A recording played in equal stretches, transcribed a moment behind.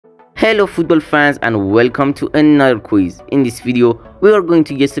Hello football fans and welcome to another quiz. In this video, we are going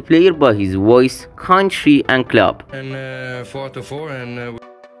to guess a player by his voice, country and club. And 4 to 4 and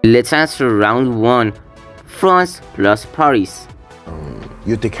Let's answer round 1. France plus Paris.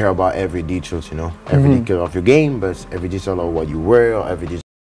 You take care about every details, every detail of your game, but every detail of what you wear or every detail.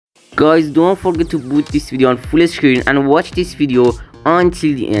 Guys, don't forget to put this video on full screen and watch this video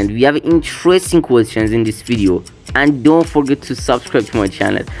until the end. We have interesting questions in this video, and don't forget to subscribe to my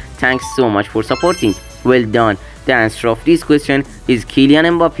channel. Thanks so much for supporting. Well done. The answer of this question is Kylian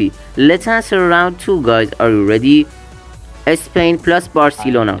Mbappé. Let's answer round 2, guys. Are you ready? Spain plus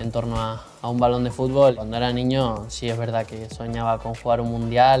Barcelona. En torno a un balón de fútbol. Cuando era niño, sí es verdad que soñaba con jugar un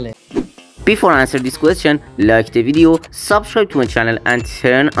mundial. Before answering this question, like the video, subscribe to my channel and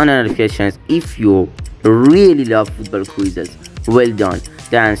turn on notifications if you really love football quizzes. Well done.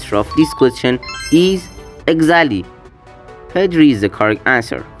 The answer of this question is exactly. Pedri is the correct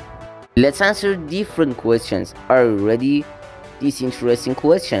answer. Let's answer different questions. Are you ready? This interesting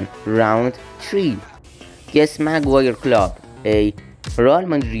question. Round 3. Guess Maguire club. A. Real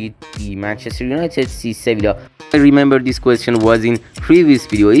Madrid. B. Manchester United. C. Sevilla. I remember this question was in previous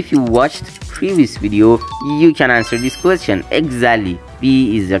video. If you watched previous video, you can answer this question. Exactly.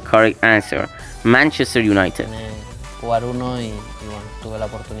 B is the correct answer. Manchester United. Jugar uno y bueno, tuve la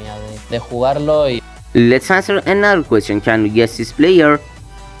oportunidad de jugarlo y... Let's answer another question. Can we guess this player?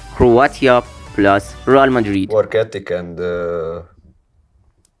 Croatia plus Real Madrid. Work ethic and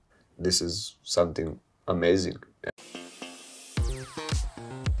this is something amazing.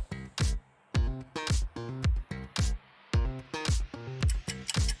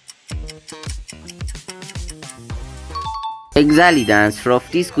 Exactly, the answer of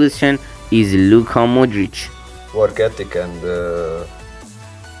this question is Luka Modric. Work ethic and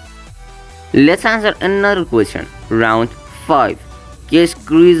Let's answer another question. Round 5. Guess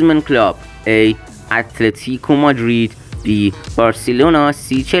Griezmann club. A. Atletico Madrid. B. Barcelona.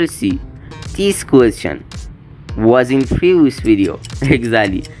 C. Chelsea. This question was in previous video.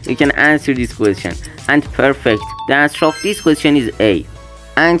 Exactly. You can answer this question. And perfect. The answer of this question is A.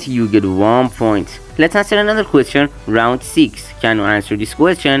 And you get 1 point. Let's answer another question. Round 6. Can you answer this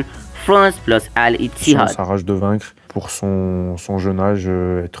question? France plus Al Ittihad. Sa rage de vaincre, pour son jeune âge,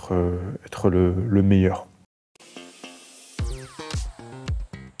 être le meilleur.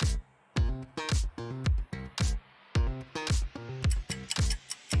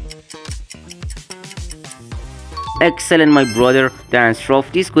 Excellent, my brother. The answer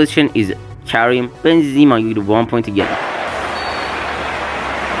of this question is Karim Benzema. You get 1 point again.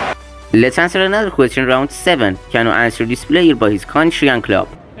 Let's answer another question. Round 7. Can you answer this player by his country and club?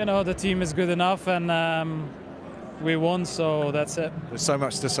 You know, the team is good enough and we won, so that's it. There's so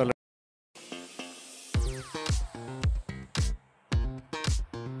much to celebrate.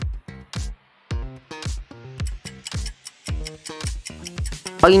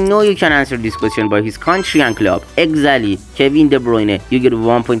 I know you can answer this question by his country and club. Exactly. Kevin De Bruyne. You get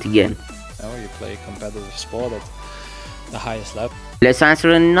 1 point again. Now you play competitive sport at the highest level. Let's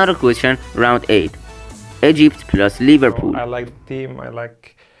answer another question. Round 8. Egypt plus Liverpool. I like the team. I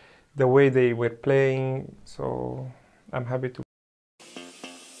like the way they were playing, so I'm happy to.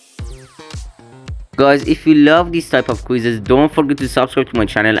 Guys, if you love this type of quizzes, don't forget to subscribe to my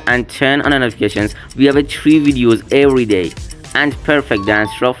channel and turn on notifications. We have 3 videos every day. And perfect, the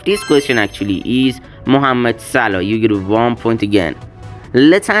answer of this question actually is Mohamed Salah. You get 1 point again.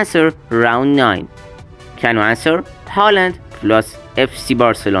 Let's answer round 9. Can you answer? Holland plus FC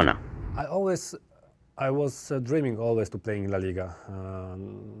Barcelona. I was dreaming always to play in La Liga.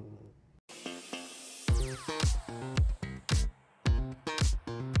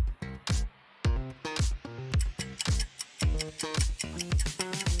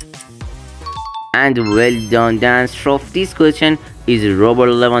 And well done. The answer of this question is Robert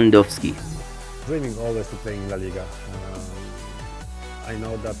Lewandowski. Dreaming always to play in La Liga. I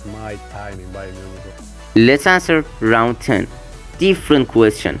know that my time in Bayern Munich. Let's answer round 10. Different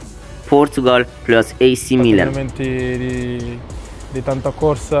question. Portugal plus AC Milan. Allenamenti di tanta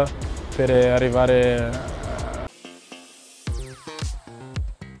corsa per arrivare.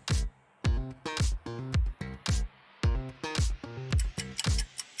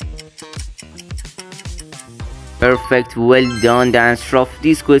 Perfect, well done. The answer of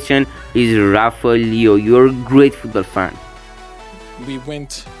this question is Rafael Leo. You're a great football fan. We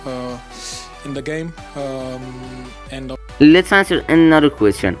went in the game and Let's answer another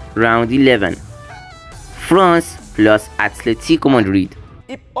question. Round 11. France plus Atletico Madrid.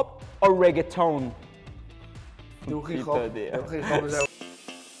 Hip hop or reggaeton?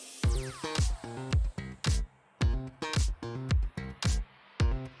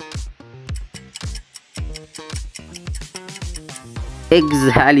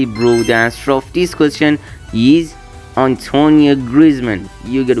 Exactly, bro. The answer of this question is Antonio Griezmann.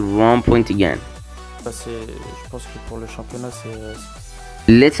 You get 1 point again. Je pense que pour le championnat,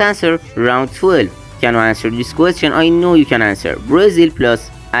 Let's answer round 12. Can you answer this question? I know you can answer. Brazil plus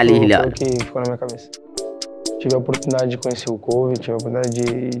Al Hilal. Que ficou na minha cabeça. Tive a oportunidade de conhecer o Couve, tive a oportunidade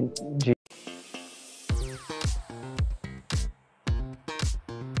de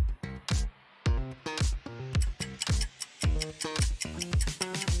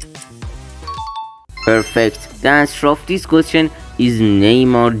Perfect. The answer of this question is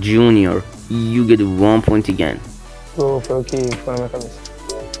Neymar Jr. You get 1 point again. Foi o que ficou na minha cabeça.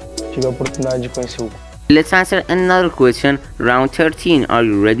 Tive a oportunidade de conhecer o Couve. Let's answer another question, round 13. Are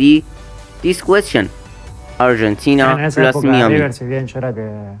you ready? This question, Argentina plus Miami. River, si bien yo era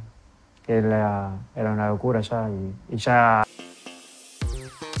que era una locura ya y ya.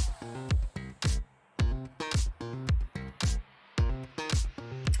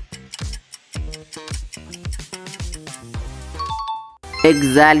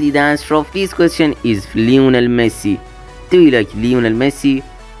 Exactly, the answer of this question is Lionel Messi. Do you like Lionel Messi?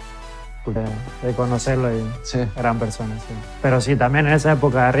 De conocerlo y gran persona, sí. Pero sí, también en esa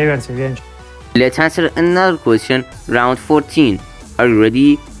época de River, si bien. Let's answer another question, round 14. Are you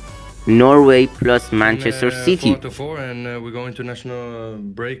ready? Norway plus Manchester City. 4-4, and we're going to national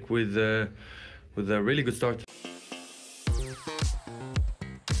break with a really good start.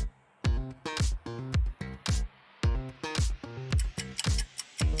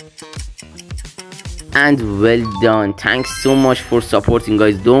 And well done. Thanks so much for supporting,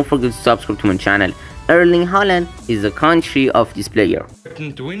 guys. Don't forget to subscribe to my channel. Erling Haaland is the country of this player.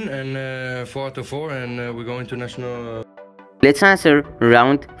 To win, and 4-4, and we're going to national. Let's answer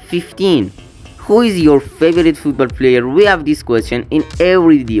round 15. Who is your favorite football player? We have this question in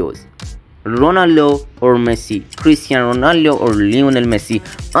every videos. Ronaldo or Messi? Cristiano Ronaldo or Lionel Messi?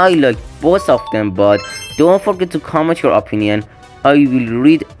 I like both of them, but don't forget to comment your opinion. I will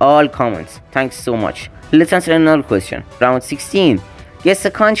read all comments. Thanks so much. Let's answer another question. Round 16. Guess the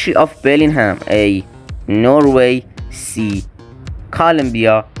country of Bellingham. A. Norway. C.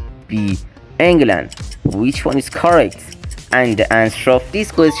 Colombia. B. England. Which one is correct? And the answer of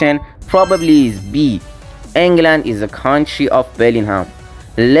this question probably is B. England is the country of Bellingham.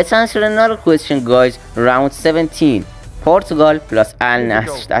 Let's answer another question, guys. Round 17. Portugal plus Al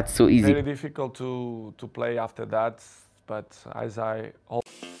Nassr. That's so easy. Very difficult to play after that, but as I hope.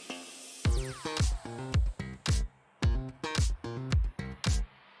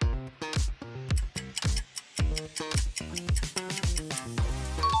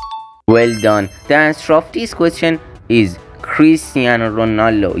 Well done. The answer of this question is Cristiano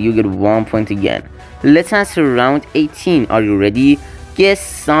Ronaldo. You get 1 point again. Let's answer round 18. Are you ready? Guess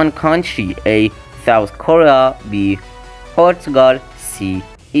some country. A. South Korea. B. Portugal. C.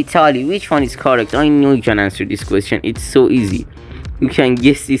 Italy. Which one is correct? I know you can answer this question. It's so easy. You can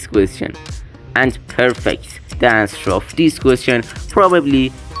guess this question. And perfect. The answer of this question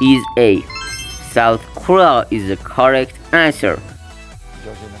probably is A. South Korea is the correct answer.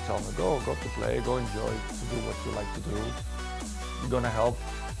 Georgina told me, go to play, go enjoy, to do what you like to do. It's gonna help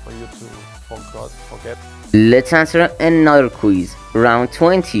for you to forget. Let's answer another quiz. Round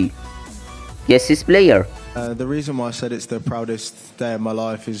 20. Guess this player. The reason why I said it's the proudest day of my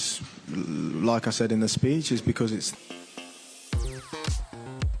life is, like I said in the speech, is because it's...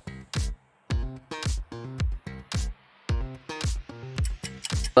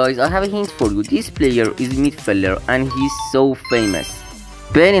 Guys, I have a hint for you. This player is a midfielder and he's so famous.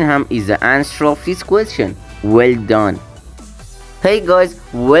 Bellingham is the answer of this question. Well done. Hey guys,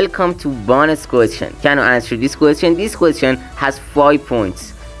 welcome to bonus question. Can you answer this question? This question has 5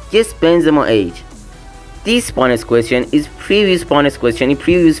 points. Guess Benzema age. This bonus question is previous bonus question in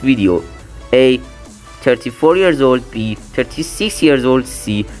previous video. A. 34 years old. B. 36 years old.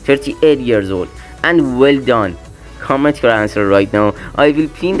 C. 38 years old. And well done. Comment your answer right now. I will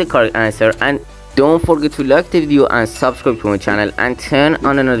pin the correct answer, and don't forget to like the video and subscribe to my channel and turn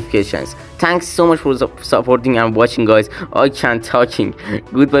on the notifications. Thanks so much for supporting and watching, guys. I can't talking.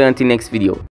 Goodbye until next video.